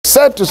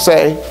said to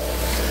say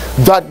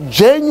that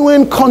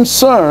genuine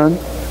concern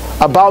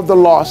about the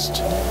lost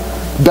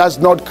does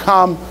not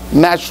come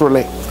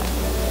naturally.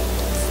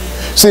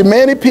 See,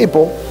 many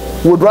people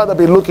would rather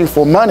be looking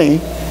for money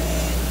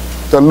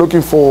than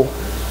looking for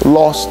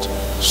lost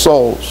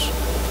souls.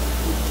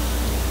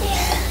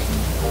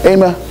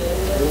 Amen.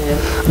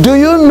 Do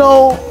you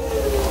know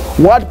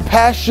what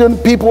passion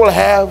people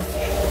have?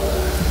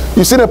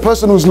 You see, a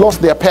person who's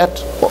lost their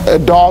pet, a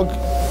dog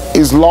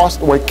is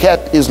lost, or a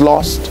cat is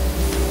lost.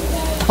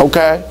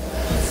 Okay?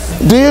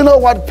 Do you know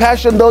what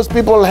passion those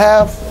people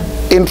have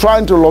in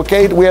trying to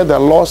locate where their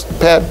lost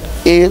pet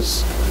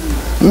is?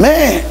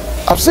 Man,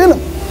 I've seen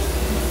them.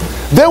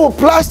 They will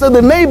plaster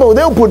the neighborhood.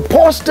 They'll put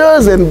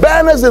posters and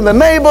banners in the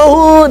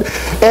neighborhood,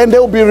 and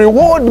there'll be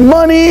reward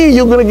money.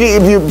 You're gonna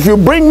get, if you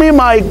bring me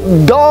my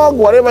dog,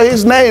 whatever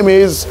his name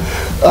is,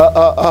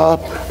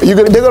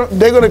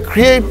 they're gonna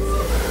create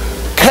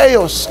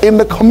chaos in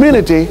the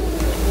community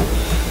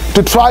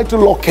to try to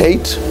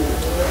locate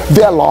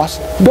their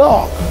lost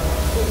dog.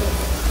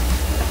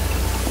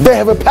 They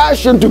have a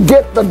passion to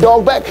get the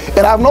dog back,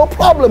 and I have no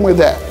problem with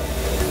that.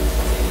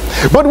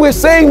 But we're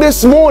saying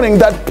this morning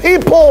that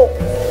people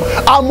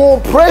are more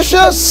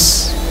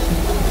precious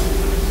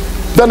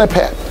than a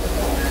pet.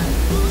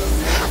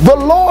 The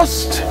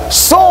lost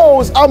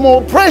souls are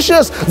more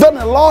precious than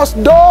a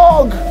lost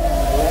dog.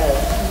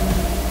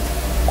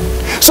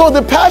 So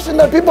the passion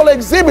that people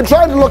exhibit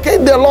trying to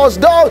locate their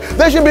lost dog,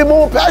 they should be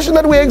more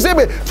passionate we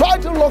exhibit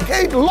trying to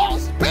locate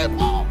lost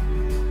people.